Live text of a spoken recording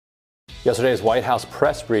Yesterday's White House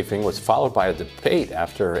press briefing was followed by a debate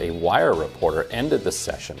after a Wire reporter ended the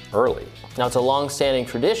session early. Now, it's a long-standing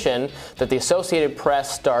tradition that the Associated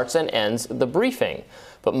Press starts and ends the briefing.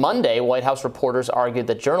 But Monday, White House reporters argued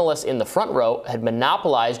that journalists in the front row had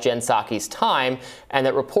monopolized Jen Psaki's time and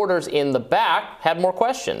that reporters in the back had more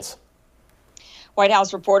questions. White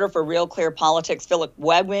House reporter for Real Clear Politics, Philip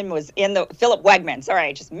Wegmann, sorry,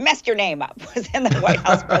 I just messed your name up, was in the White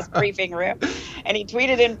House press briefing room. And he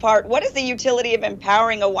tweeted in part, "What is the utility of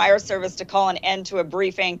empowering a wire service to call an end to a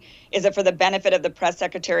briefing? Is it for the benefit of the press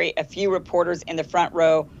secretary, a few reporters in the front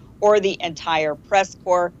row, or the entire press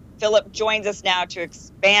corps?" Philip joins us now to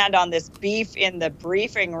expand on this beef in the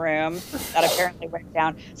briefing room that apparently went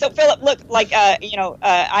down. So, Philip, look,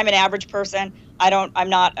 I'm an average person. I'm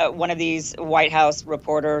not one of these White House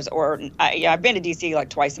reporters, or I've been to D.C. like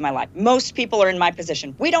twice in my life. Most people are in my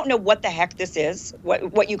position. We don't know what the heck this is,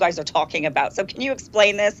 what you guys are talking about. So can you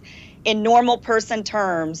explain this in normal person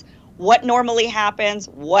terms? What normally happens?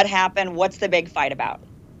 What happened? What's the big fight about?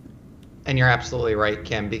 And you're absolutely right,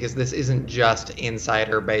 Kim, because this isn't just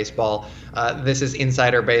insider baseball. This is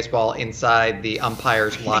insider baseball inside the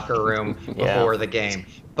umpire's locker room before the game.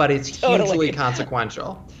 But it's hugely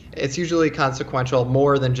consequential. It's usually consequential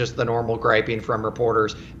more than just the normal griping from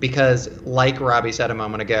reporters because, like Robbie said a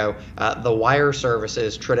moment ago, the wire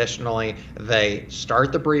services traditionally, they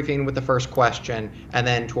start the briefing with the first question, and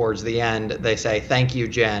then towards the end, they say, "Thank you,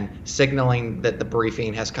 Jen," signaling that the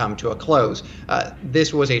briefing has come to a close.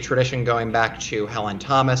 This was a tradition going back to Helen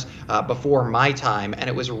Thomas before my time, and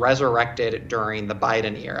it was resurrected during the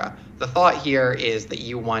Biden era. The thought here is that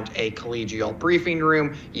you want a collegial briefing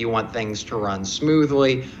room, you want things to run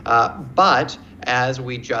smoothly, but as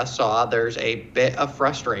we just saw, there's a bit of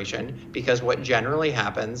frustration because what generally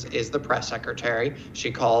happens is the press secretary, she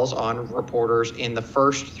calls on reporters in the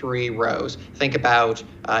first three rows. Think about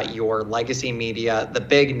your legacy media, the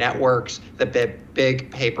big networks, the big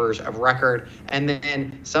papers of record, and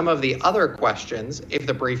then some of the other questions, if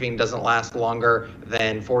the briefing doesn't last longer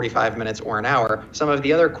than 45 minutes or an hour, some of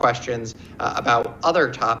the other questions about other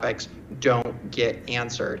topics don't get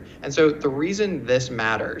answered. And so the reason this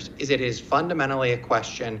matters is it is fundamentally a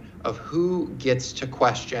question of who gets to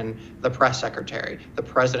question the press secretary, the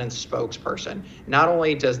president's spokesperson. Not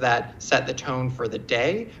only does that set the tone for the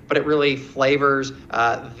day, but it really flavors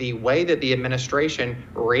the way that the administration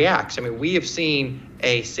reacts. I mean, we have seen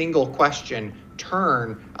a single question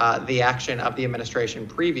turn the action of the administration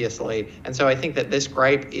previously. And so I think that this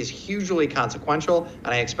gripe is hugely consequential,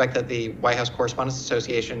 and I expect that the White House Correspondents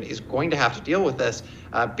Association is going to have to deal with this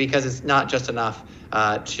because it's not just enough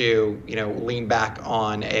to lean back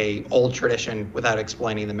on a old tradition without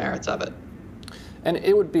explaining the merits of it. And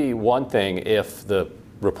it would be one thing if the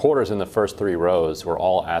reporters in the first three rows were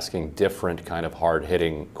all asking different kind of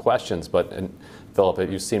hard-hitting questions, but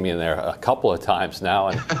Philip, you've seen me in there a couple of times now,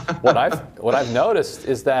 and what I've noticed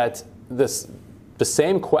is that the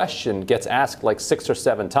same question gets asked like 6 or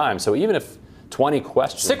 7 times. So even if 20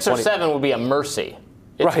 questions, 6 or 7 would be a mercy.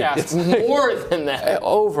 It's asked more than that.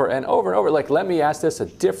 Over and over and over. Like, let me ask this a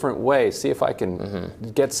different way. See if I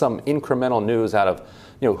can get some incremental news out of,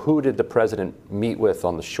 who did the president meet with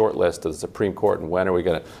on the short list of the Supreme Court, and when are we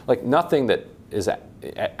going to, like, nothing that is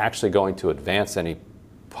actually going to advance any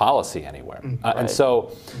policy anywhere. And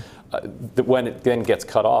so when it then gets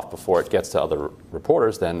cut off before it gets to other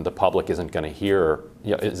reporters, then the public isn't going to hear,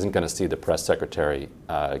 isn't going to see the press secretary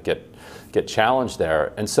get challenged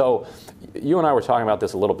there. And so you and I were talking about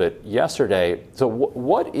this a little bit yesterday. So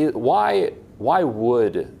why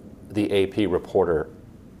would the AP reporter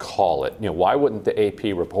call it? Why wouldn't the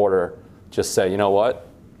AP reporter just say, you know what,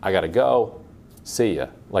 I got to go, see ya?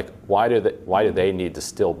 Like, why do they need to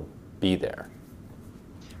still be there?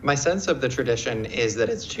 My sense of the tradition is that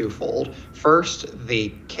it's twofold. First,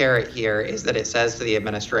 the carrot here is that it says to the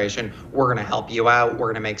administration, we're going to help you out. We're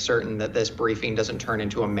going to make certain that this briefing doesn't turn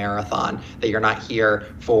into a marathon, that you're not here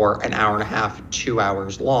for an hour and a half, 2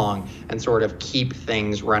 hours long, and sort of keep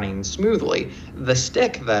things running smoothly. The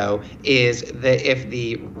stick, though, is that if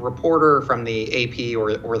the reporter from the AP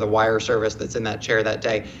or the wire service that's in that chair that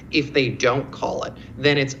day, if they don't call it,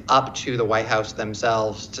 then it's up to the White House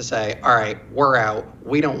themselves to say, all right, we're out.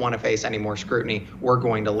 We don't want to face any more scrutiny. We're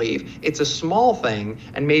going to leave. It's a small thing,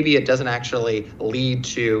 and maybe it doesn't actually lead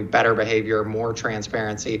to better behavior, more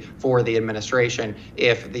transparency for the administration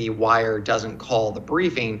if the wire doesn't call the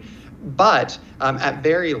briefing. But at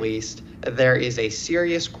very least, there is a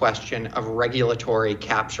serious question of regulatory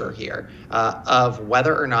capture here, of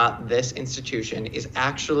whether or not this institution is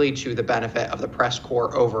actually to the benefit of the press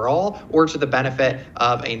corps overall or to the benefit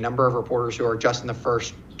of a number of reporters who are just in the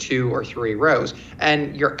first 2 or 3 rows.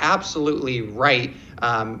 And you're absolutely right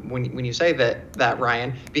when you say that,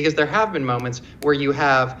 Ryan, because there have been moments where you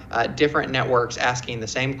have different networks asking the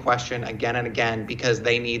same question again and again because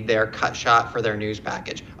they need their cut shot for their news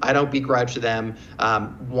package. I don't begrudge them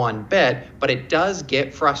one bit, but it does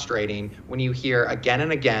get frustrating when you hear again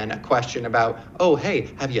and again a question about, oh, hey,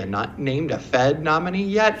 have you not named a Fed nominee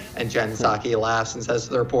yet? And Jen Psaki laughs and says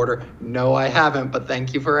to the reporter, no, I haven't, but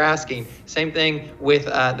thank you for asking. Same thing with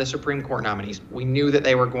the Supreme Court nominees. We knew that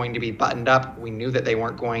they were going to be buttoned up. We knew that they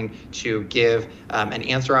weren't going to give an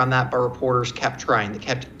answer on that, but reporters kept trying. They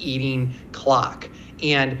kept eating clock.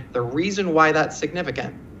 And the reason why that's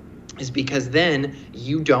significant is because then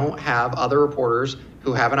you don't have other reporters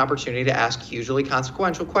who have an opportunity to ask hugely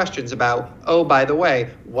consequential questions about, oh, by the way,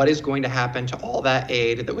 what is going to happen to all that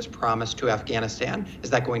aid that was promised to Afghanistan? Is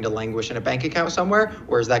that going to languish in a bank account somewhere?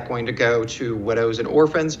 Or is that going to go to widows and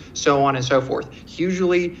orphans? So on and so forth.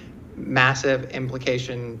 Hugely massive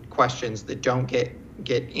implication questions that don't get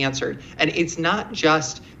answered. And it's not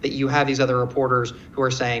just that you have these other reporters who are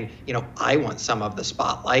saying, I want some of the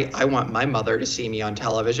spotlight. I want my mother to see me on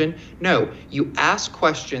television. No, you ask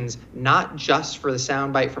questions not just for the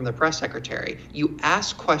soundbite from the press secretary. You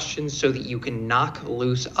ask questions so that you can knock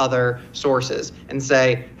loose other sources and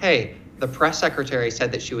say, hey, the press secretary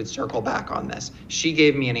said that she would circle back on this. She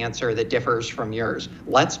gave me an answer that differs from yours.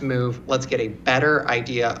 Let's move. Let's get a better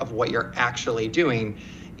idea of what you're actually doing,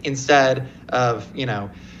 instead of,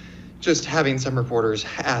 just having some reporters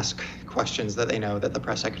ask questions that they know that the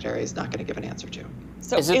press secretary is not going to give an answer to.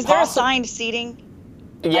 So is there assigned seating?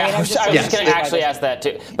 Yeah, I was just going to actually ask that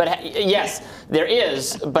too. But yes, there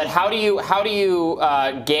is. But how do you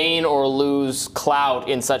gain or lose clout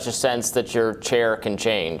in such a sense that your chair can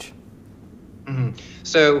change? Mm-hmm.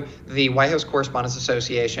 So the White House Correspondents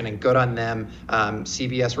Association, and good on them,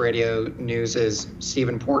 CBS Radio News'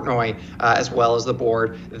 Stephen Portnoy, as well as the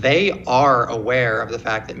board, they are aware of the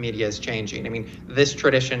fact that media is changing. I mean, this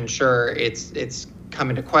tradition, sure, it's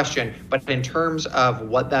come into question, but in terms of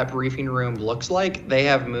what that briefing room looks like, they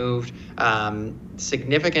have moved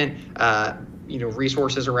significant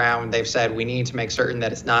resources around. They've said we need to make certain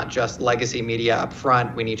that it's not just legacy media up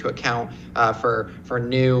front. We need to account for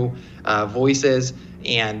new voices,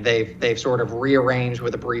 and they've sort of rearranged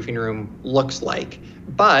what the briefing room looks like.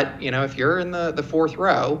 But if you're in the fourth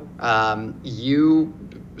row, you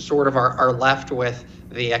sort of are left with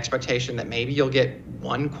the expectation that maybe you'll get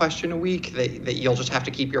one question a week, that you'll just have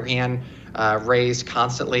to keep your hand raised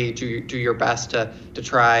constantly, do your best to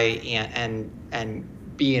try and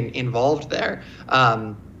be involved there.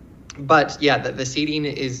 But yeah, the seating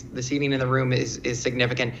in the room is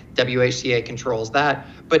significant. WHCA controls that.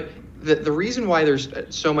 But the reason why there's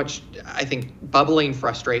so much, I think, bubbling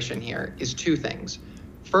frustration here is two things.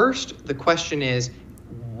 First, the question is,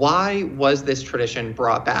 why was this tradition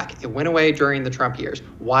brought back? It went away during the Trump years.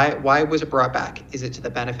 Why was it brought back? Is it to the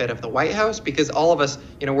benefit of the White House? Because all of us,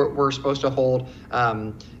 we're supposed to hold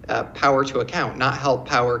power to account, not help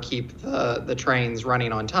power keep the trains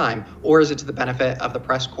running on time. Or is it to the benefit of the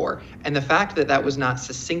press corps? And the fact that was not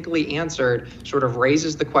succinctly answered sort of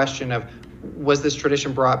raises the question of, was this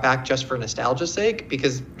tradition brought back just for nostalgia's sake?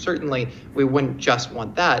 Because certainly we wouldn't just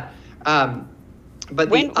want that. But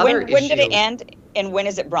when did it end? And when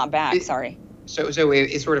is it brought back? Sorry. So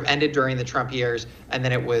it sort of ended during the Trump years, and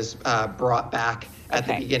then it was brought back at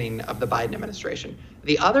the beginning of the Biden administration.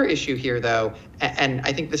 The other issue here, though, and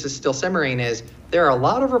I think this is still simmering, is there are a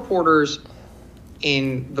lot of reporters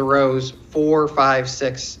in the rows 4, 5,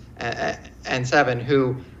 6, and 7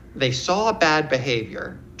 who they saw bad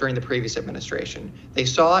behavior during the previous administration. They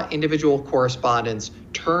saw individual correspondents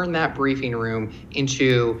turn that briefing room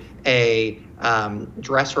into a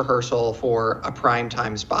dress rehearsal for a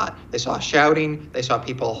primetime spot. They saw shouting, they saw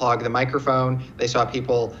people hog the microphone, they saw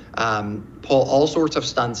people pull all sorts of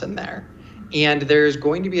stunts in there. And there's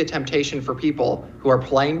going to be a temptation for people who are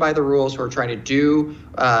playing by the rules, who are trying to do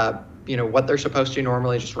what they're supposed to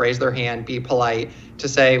normally, just raise their hand, be polite, to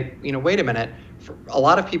say, wait a minute. For a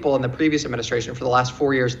lot of people in the previous administration for the last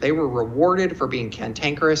 4 years, they were rewarded for being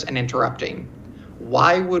cantankerous and interrupting.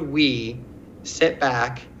 Why would we sit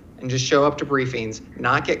back and just show up to briefings,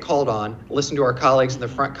 not get called on, listen to our colleagues in the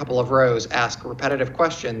front couple of rows ask repetitive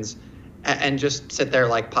questions, and just sit there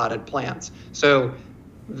like potted plants? So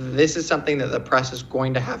this is something that the press is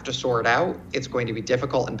going to have to sort out. It's going to be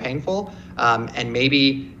difficult and painful, and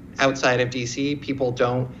maybe outside of DC, people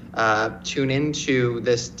don't tune into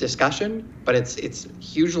this discussion, but it's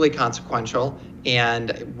hugely consequential.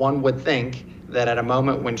 And one would think that at a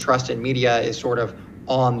moment when trust in media is sort of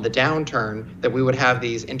on the downturn, that we would have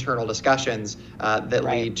these internal discussions that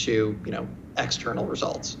lead to external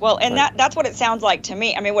results. Well, and that's what it sounds like to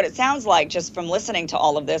me. I mean, what it sounds like just from listening to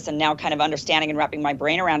all of this and now kind of understanding and wrapping my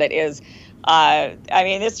brain around it is, I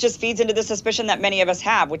mean, this just feeds into the suspicion that many of us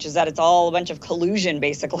have, which is that it's all a bunch of collusion,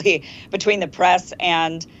 basically, between the press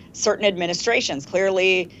and certain administrations.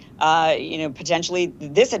 Clearly, potentially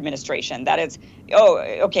this administration, that it's,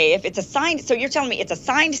 okay, if it's assigned, so you're telling me it's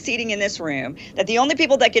assigned seating in this room, that the only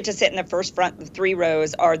people that get to sit in the front 3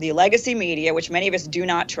 rows are the legacy media, which many of us do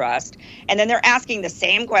not trust, and then they're asking the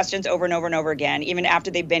same questions over and over and over again, even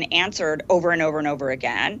after they've been answered over and over and over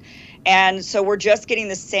again. And so we're just getting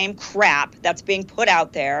the same crap that's being put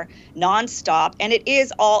out there nonstop, and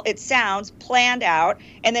it sounds planned out,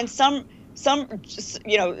 and then some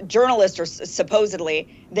journalist or supposedly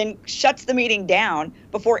then shuts the meeting down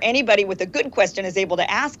before anybody with a good question is able to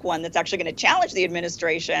ask one that's actually going to challenge the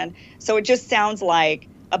administration. So it just sounds like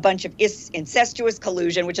a bunch of incestuous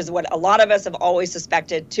collusion, which is what a lot of us have always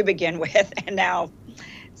suspected to begin with, and now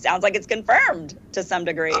sounds like it's confirmed to some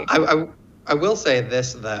degree. I will say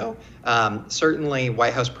this, though. Certainly,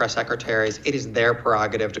 White House press secretaries, it is their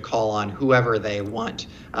prerogative to call on whoever they want.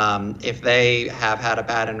 If they have had a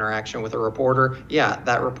bad interaction with a reporter,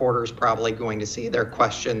 that reporter is probably going to see their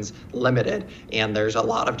questions limited. And there's a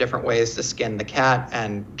lot of different ways to skin the cat,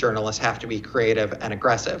 and journalists have to be creative and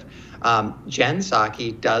aggressive. Jen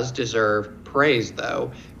Psaki does deserve praise,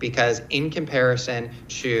 though, because in comparison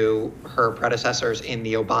to her predecessors in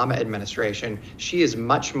the Obama administration, she is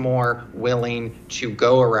much more willing to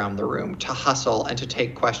go around the room, to hustle, and to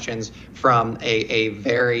take questions from a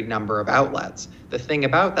varied number of outlets. The thing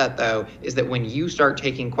about that, though, is that when you start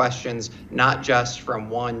taking questions not just from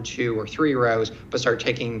 1, 2, or 3 rows, but start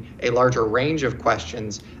taking a larger range of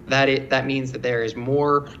questions, that means that there is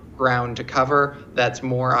more ground to cover. That's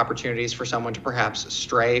more opportunities for someone to perhaps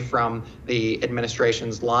stray from the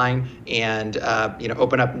administration's line and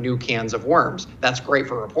open up new cans of worms. That's great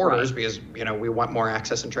for reporters, because we want more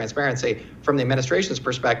access and transparency. From the administration's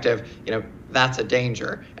perspective, that's a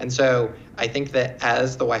danger. And so I think that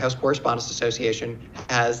as the White House Correspondents Association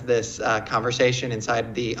has this conversation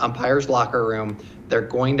inside the umpires' locker room, they're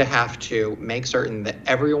going to have to make certain that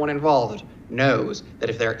everyone involved knows that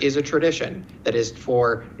if there is a tradition that is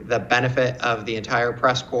for the benefit of the entire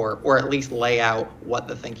press corps, or at least lay out what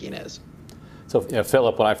the thinking is. So,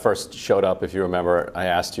 Philip, when I first showed up, if you remember, I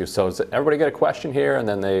asked you, so does everybody get a question here? And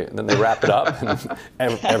then they wrap it up,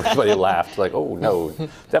 and everybody laughed, like, oh, no,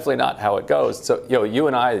 definitely not how it goes. So, you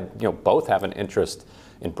and I, both have an interest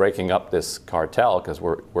in breaking up this cartel, because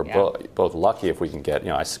we're both lucky if we can get,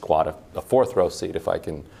 I squat a 4th row seat if I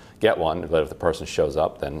can get one, but if the person shows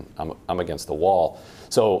up, then I'm against the wall.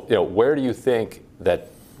 So, where do you think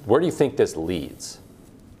this leads?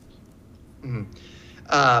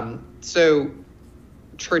 So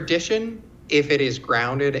tradition, if it is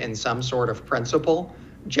grounded in some sort of principle,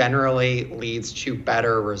 generally leads to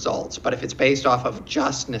better results. But if it's based off of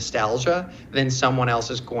just nostalgia, then someone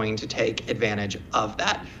else is going to take advantage of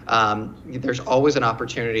that. There's always an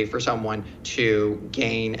opportunity for someone to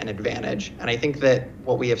gain an advantage. And I think that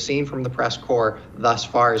what we have seen from the press corps thus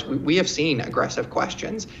far is we have seen aggressive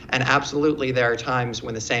questions. And absolutely there are times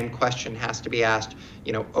when the same question has to be asked,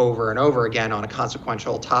 over and over again on a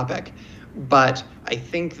consequential topic. But I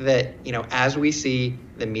think that, as we see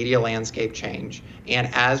the media landscape change, and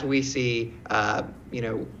as we see,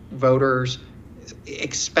 voters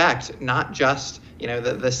expect not just,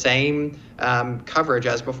 the same coverage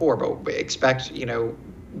as before, but expect,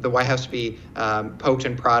 the White House to be poked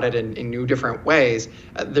and prodded in new different ways,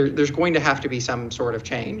 there's going to have to be some sort of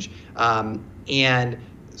change. And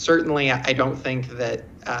certainly, I don't think that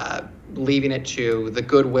leaving it to the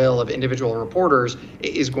goodwill of individual reporters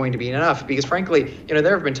is going to be enough, because frankly,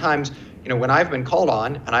 there have been times, when I've been called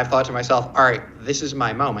on and I've thought to myself, all right, this is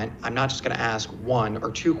my moment. I'm not just going to ask 1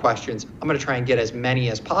 or 2 questions. I'm going to try and get as many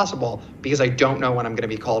as possible, because I don't know when I'm going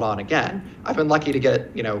to be called on again. I've been lucky to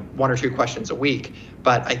get, 1 or 2 questions a week,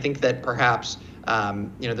 but I think that perhaps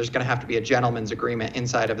there's going to have to be a gentleman's agreement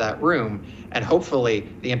inside of that room. And hopefully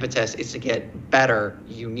the impetus is to get better,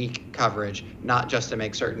 unique coverage, not just to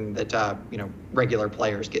make certain that, regular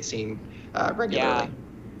players get seen regularly.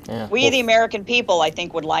 Yeah. We, the American people, I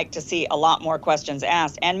think, would like to see a lot more questions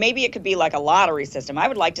asked. And maybe it could be like a lottery system. I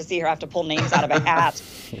would like to see her have to pull names out of a hat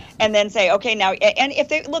and then say, okay, now, and if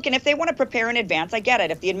they want to prepare in advance, I get it.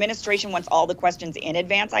 If the administration wants all the questions in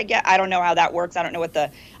advance, I don't know how that works. I don't know what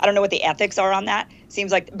the ethics are on that.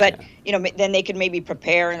 Seems like, but then they could maybe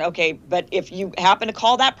prepare and okay, but if you happen to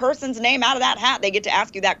call that person's name out of that hat, they get to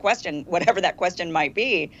ask you that question, whatever that question might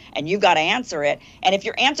be, and you've got to answer it. And if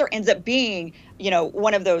your answer ends up being,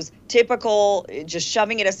 one of those typical just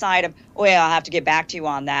shoving it aside of, oh yeah, I'll have to get back to you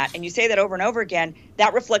on that, and you say that over and over again,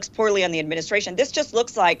 that reflects poorly on the administration. This just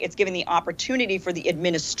looks like it's giving the opportunity for the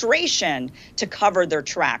administration to cover their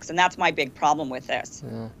tracks, and that's my big problem with this.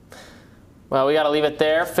 Yeah. Well, we got to leave it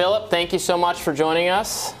there. Philip, thank you so much for joining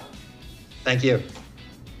us. Thank you.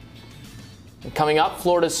 Coming up,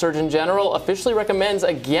 Florida's Surgeon General officially recommends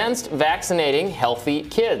against vaccinating healthy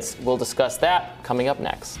kids. We'll discuss that coming up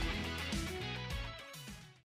next.